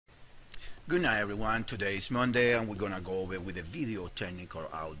Good night, everyone. Today is Monday, and we're gonna go over with a video technical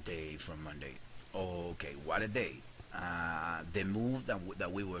out day from Monday. Okay, what a day! The move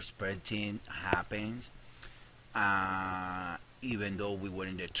that we were expecting happened. Even though we were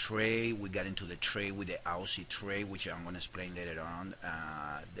in the trade, we got into the trade with the Aussie trade, which I'm gonna explain later on.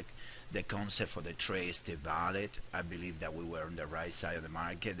 The concept for the trade is still valid. I believe that we were on the right side of the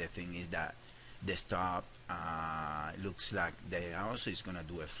market. The thing is that the stop looks like the also is gonna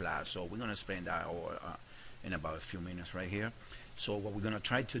do a flat, so we're gonna explain that all in about a few minutes right here. So what we're gonna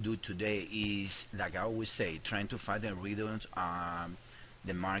try to do today is, like I always say, trying to find the rhythms,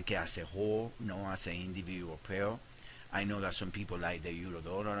 the market as a whole, not as an individual pair. I know that some people like the euro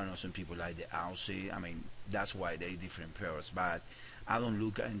dollar. I know some people like the Aussie. I mean, that's why they're different pairs, but I don't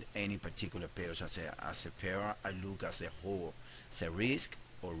look at any particular pairs as a pair. I look as a whole, as a risk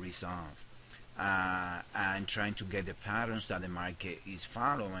or risk off, and trying to get the patterns that the market is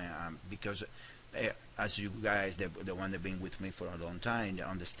following, because as you guys, the one that been with me for a long time, they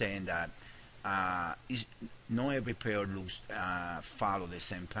understand that is not every pair looks follow the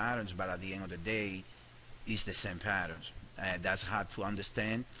same patterns, but at the end of the day it's the same patterns. That's hard to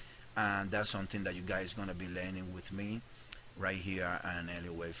understand, and that's something that you guys gonna be learning with me right here on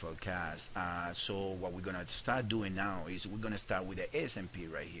Elliott Wave Forecast. So what we're gonna start doing now is we're gonna start with the S&P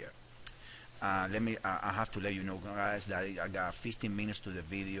right here. I have to let you know, guys, that I got 15 minutes to the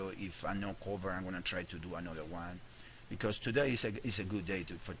video. If I don't cover, I'm gonna try to do another one, because today is a good day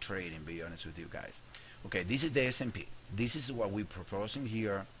for trading, be honest with you guys. Okay, this is the S&P. This is what we're proposing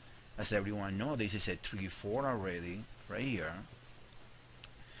here. As everyone know, this is a 3-4 already right here,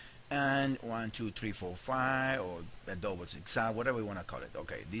 and 1 2 3 4 5, or a double zigzag, whatever we want to call it.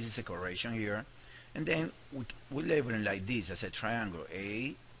 Okay, this is a correction here, and then we label it like this as a triangle: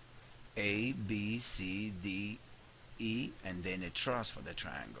 A, B, C, D, E, and then a truss for the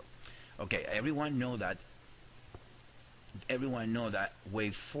triangle. Okay, everyone know that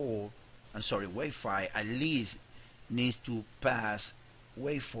wave 4, wave 5 at least needs to pass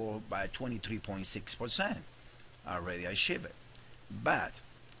wave 4 by 23.6%. Already achieved it. But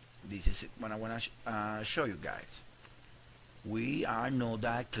this is what I want to show you guys. We are not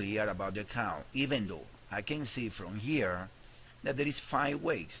that clear about the count, even though I can see from here that there is 5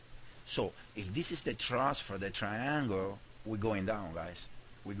 waves. So if this is the truss for the triangle, we're going down, guys.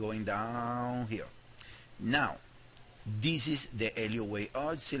 We're going down here. Now, this is the Elliott Wave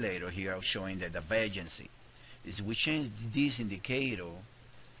oscillator here showing the divergence. Is we change this indicator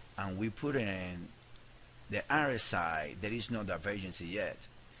and we put in the RSI, there is no divergence yet.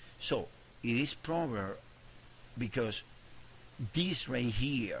 So it is proper, because this right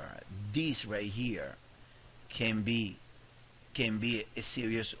here can be a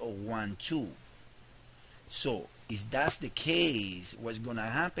series of 1 2. So if that's the case, what's gonna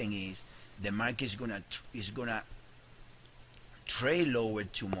happen is the market is gonna trade lower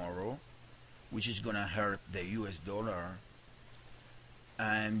tomorrow, which is gonna hurt the US dollar,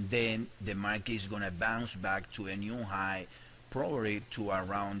 and then the market is gonna bounce back to a new high, probably to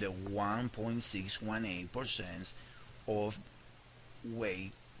around the 1.618% of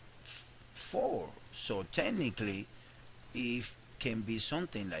wave 4. So technically, if can be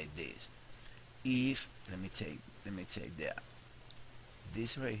something like this. If let me take that,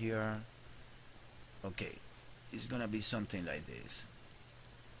 this right here. Okay, it's gonna be something like this,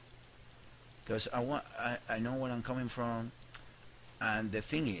 because I know where I'm coming from, and the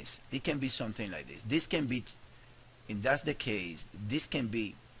thing is, it can be something like this. This can be, and that's the case, this can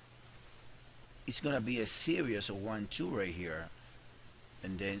be, it's gonna be a series of 1 2 right here,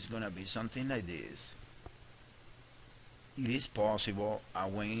 and then it's gonna be something like this. It is possible I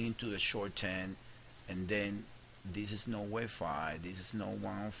went into the short term, and then this is no wave 5, this is no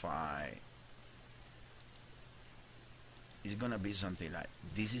 105. It's gonna be something like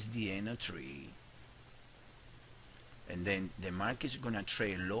this is the end of 3, and then the market is gonna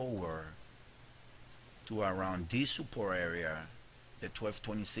trade lower to around this support area, the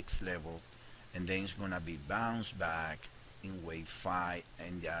 1226 level, and then it's gonna be bounced back in wave 5,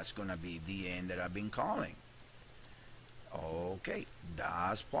 and that's gonna be the end that I've been calling. Okay,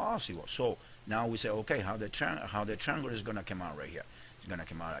 that's possible. So now we say, okay, how the triangle is gonna come out right here. It's gonna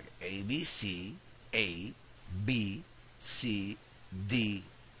come out like A B C, A B C D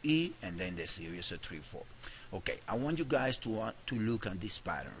E, and then the series of 3 4. Okay, I want you guys to look at this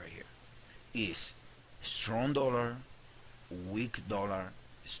pattern right here. Is strong dollar, weak dollar,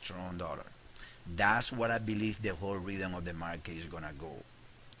 strong dollar. That's what I believe the whole rhythm of the market is gonna go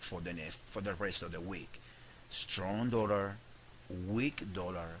for the rest of the week. Strong dollar, weak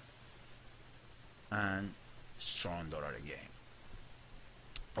dollar, and strong dollar again.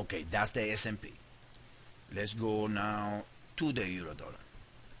 Okay, that's the S&P. Let's go now to the euro dollar,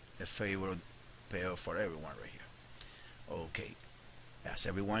 a favorite pair for everyone right here. Okay, as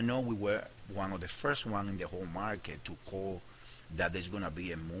everyone know, we were one of the first one in the whole market to call that there's gonna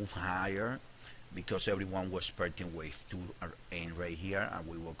be a move higher because everyone was expecting wave two in right here, and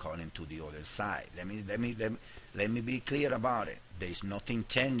we were calling to the other side. Let me be clear about it. There is nothing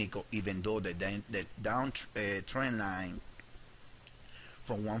technical, even though the down trend line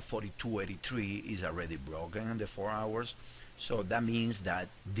from 142.83 is already broken in the 4 hours. So that means that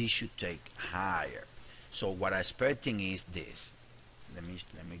this should take higher. So what I'm expecting is this. Let me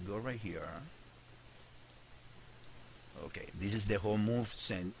go right here. Okay, this is the whole move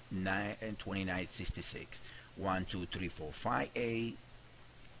since 29.66. 1, 2, 3, 4, 5 A,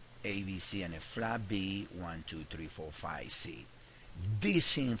 ABC and a flat B. 1, 2, 3, 4, 5 C.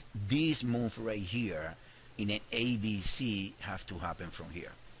 This move right here in an ABC have to happen from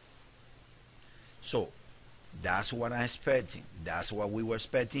here. So that's what I'm expecting. That's what we were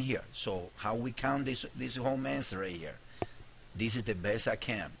expecting here. So how we count this whole mess right here? This is the best I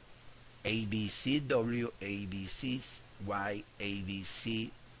can. ABCW, ABCY,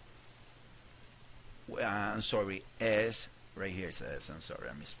 ABC. I'm sorry, S right here says. I'm sorry,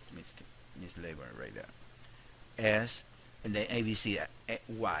 I mislabeled right there. S and then ABC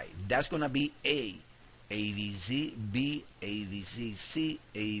Y. That's gonna be A. ABC B, ABC C,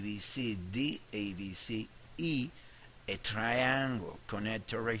 ABC D, ABC E, a triangle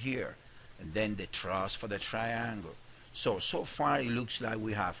connector right here, and then the truss for the triangle. So far it looks like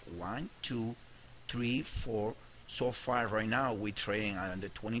we have 1, 2, 3, 4. So far right now we're trading on the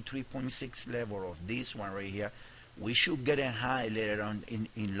 23.6 level of this one right here. We should get a high later on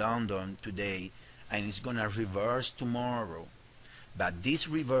in London today, and it's gonna reverse tomorrow. But this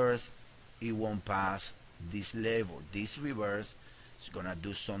reverse, it won't pass this level. This reverse is gonna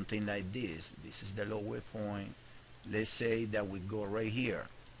do something like this. This is the lower point. Let's say that we go right here.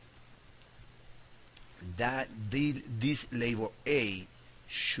 That this label A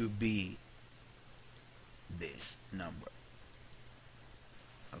should be this number.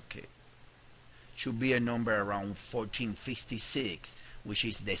 Okay, should be a number around 1456, which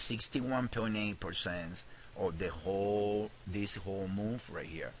is the 61.8% of this whole move right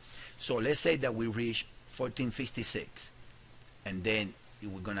here. So let's say that we reach 1456, and then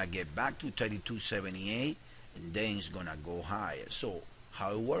we're gonna get back to 3278, and then it's gonna go higher. So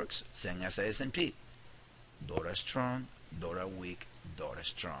how it works? Same as S&P. Dollar strong, dollar weak, dollar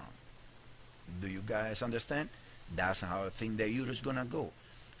strong. Do you guys understand? That's how I think the euro is gonna go.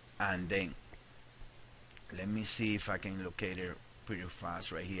 And then let me see if I can locate it pretty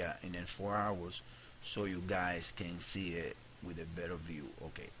fast right here in the 4 hours, so you guys can see it with a better view.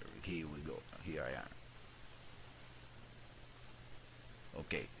 Okay, here we go. Here I am.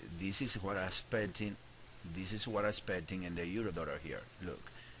 Okay, this is what I'm expecting. This is what I'm expecting in the euro dollar here.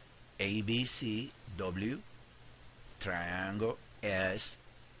 Look, ABC W, triangle S,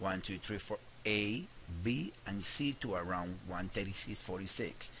 1, 2, 3, 4 A, B, and C to around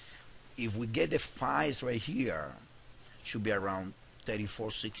 136.46. If we get the 5s right here, should be around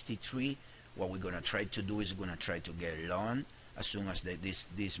 34.63. What we're gonna try to do is we're gonna try to get long as soon as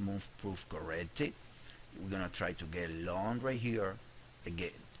this move prove corrected. We're gonna try to get long right here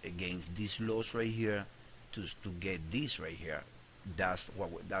against these lows right here to get this right here. That's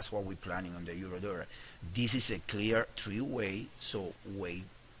what we're planning on the euro dollar. This is a clear three-way, so wave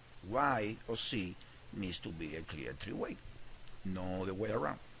Y or C needs to be a clear three-way, no the way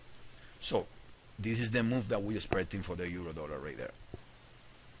around. So this is the move that we're expecting for the euro dollar right there.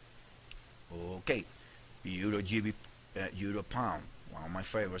 Okay, euro GB, euro pound, one of my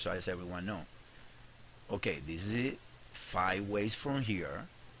favorites, as everyone know. Okay, this is it. 5 ways from here.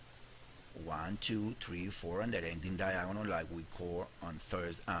 1, 2, 3, 4, and the ending diagonal like we call on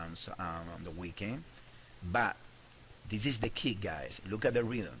Thursday on the weekend. But this is the key, guys. Look at the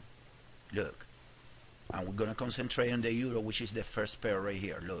rhythm. Look, and we're gonna concentrate on the euro, which is the first pair right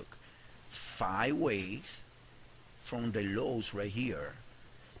here. Look, 5 ways from the lows right here.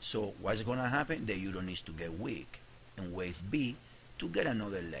 So what's gonna happen? The euro needs to get weak, and wave B to get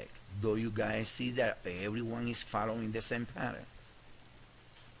another leg. Do you guys see that everyone is following the same pattern?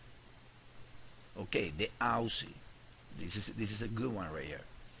 Okay, the Aussie. This is a good one right here.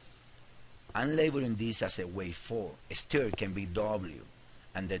 I'm labeling this as a wave 4. Still it can be W,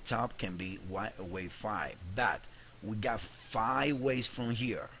 and the top can be wave 5. But we got 5 ways from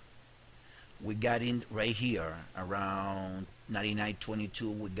here. We got in right here around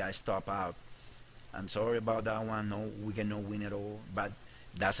 99.22. We got stop out. I'm sorry about that one. No, we cannot win at all. But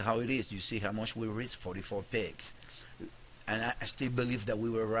that's how it is. You see how much we risk? 44 pips. and I still believe that we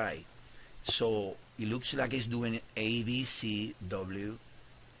were right. So it looks like it's doing ABCW,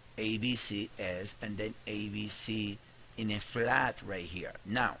 ABCS, and then ABC in a flat right here.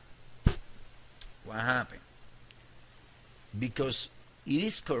 Now, what happened? Because it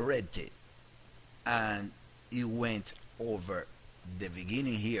is corrected and it went over the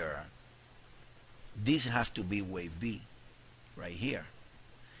beginning here, this has to be wave B right here.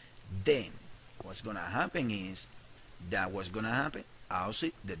 Then what's gonna happen is that what's gonna happen,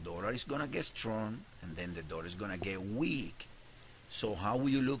 obviously the dollar is gonna get strong and then the dollar is gonna get weak. So how will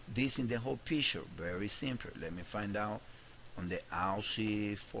you look this in the whole picture? Very simple. Let me find out on the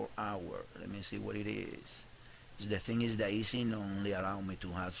Aussie 4-hour. Let me see what it is. The thing is that it's only allow me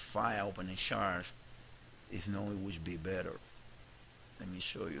to have 5 opening charts. If no, it would be better. Let me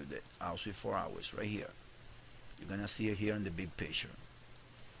show you the Aussie 4 hours right here. You're gonna see it here in the big picture.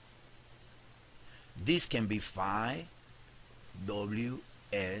 This can be phi, W,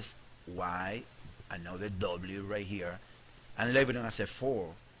 S, Y, another W right here, and label it as a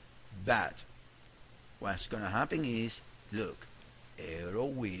 4. But what's gonna happen is, look, euro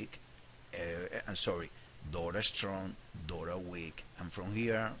weak, I'm sorry, dollar strong, dollar weak, and from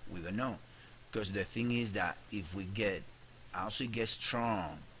here we don't know, because the thing is that if we get also get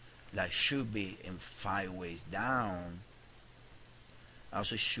strong, like should be in 5 ways down,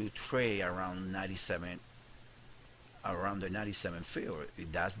 also should trade around 97, around the 97 field.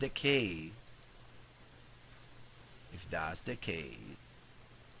 If that's the case,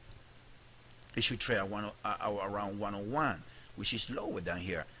 it should trade around 101, which is lower than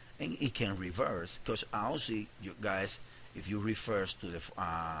here, and it can reverse, because also you guys, if you reverse to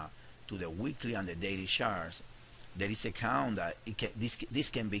the weekly and the daily charts, there is a count that it can, this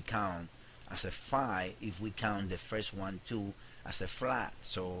can be count as a phi if we count the first 1, 2 as a flat.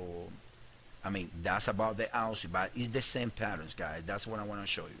 So I mean, that's about the Aussie, but it's the same patterns, guys. That's what I want to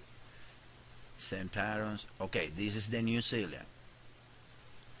show you. Same patterns. Okay, this is the New Zealand.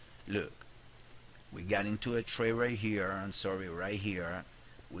 Look, we got into a trade right here. I'm sorry, right here.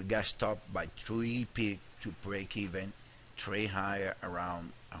 We got stopped by 3 picks to break even. Trade higher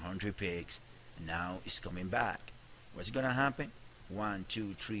around 100 picks. Now it's coming back. What's gonna happen? 1,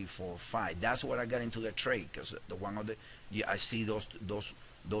 2, 3, 4, 5. That's what I got into the trade, because the one of the, yeah, I see those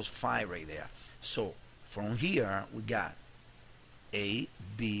 5 right there. So from here we got A,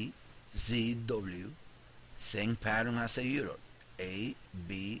 B, Z, W, same pattern as a euro. A,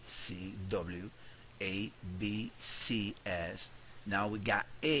 B, C, W, A, B, C, S. Now we got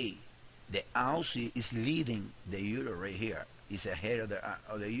A. The Aussie is leading the euro right here. It's ahead of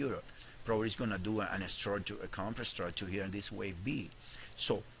the euro. Probably it's gonna do an structure, a compress structure here in this wave B.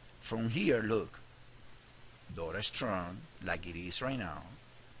 So from here, look, dollar strong like it is right now,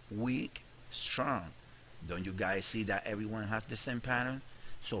 weak, strong. Don't you guys see that everyone has the same pattern?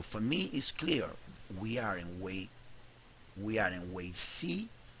 So for me, it's clear. We are in wave C,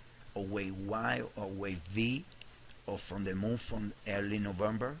 or wave Y, or wave V, or from the move from early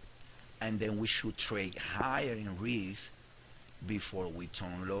November, and then we should trade higher in risk before we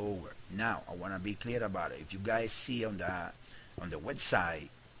turn lower. Now I want to be clear about it. If you guys see on the website,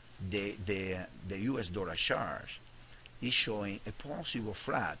 the US dollar chart is showing a possible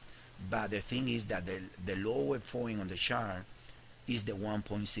flat, but the thing is that the lower point on the chart is the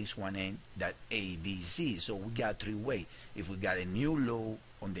 1.618, that ABC. So we got 3 ways. If we got a new low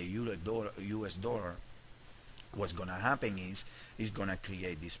on the US dollar, what's gonna happen is it's gonna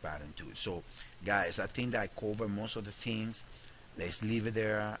create this pattern too. So guys, I think that I covered most of the things. Let's leave it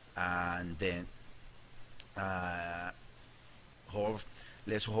there, and then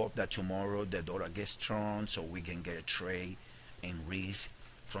let's hope that tomorrow the dollar gets strong so we can get a trade and risk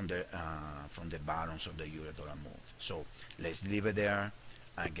from the bottoms of the euro dollar move. So let's leave it there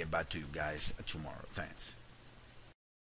and get back to you guys tomorrow. Thanks.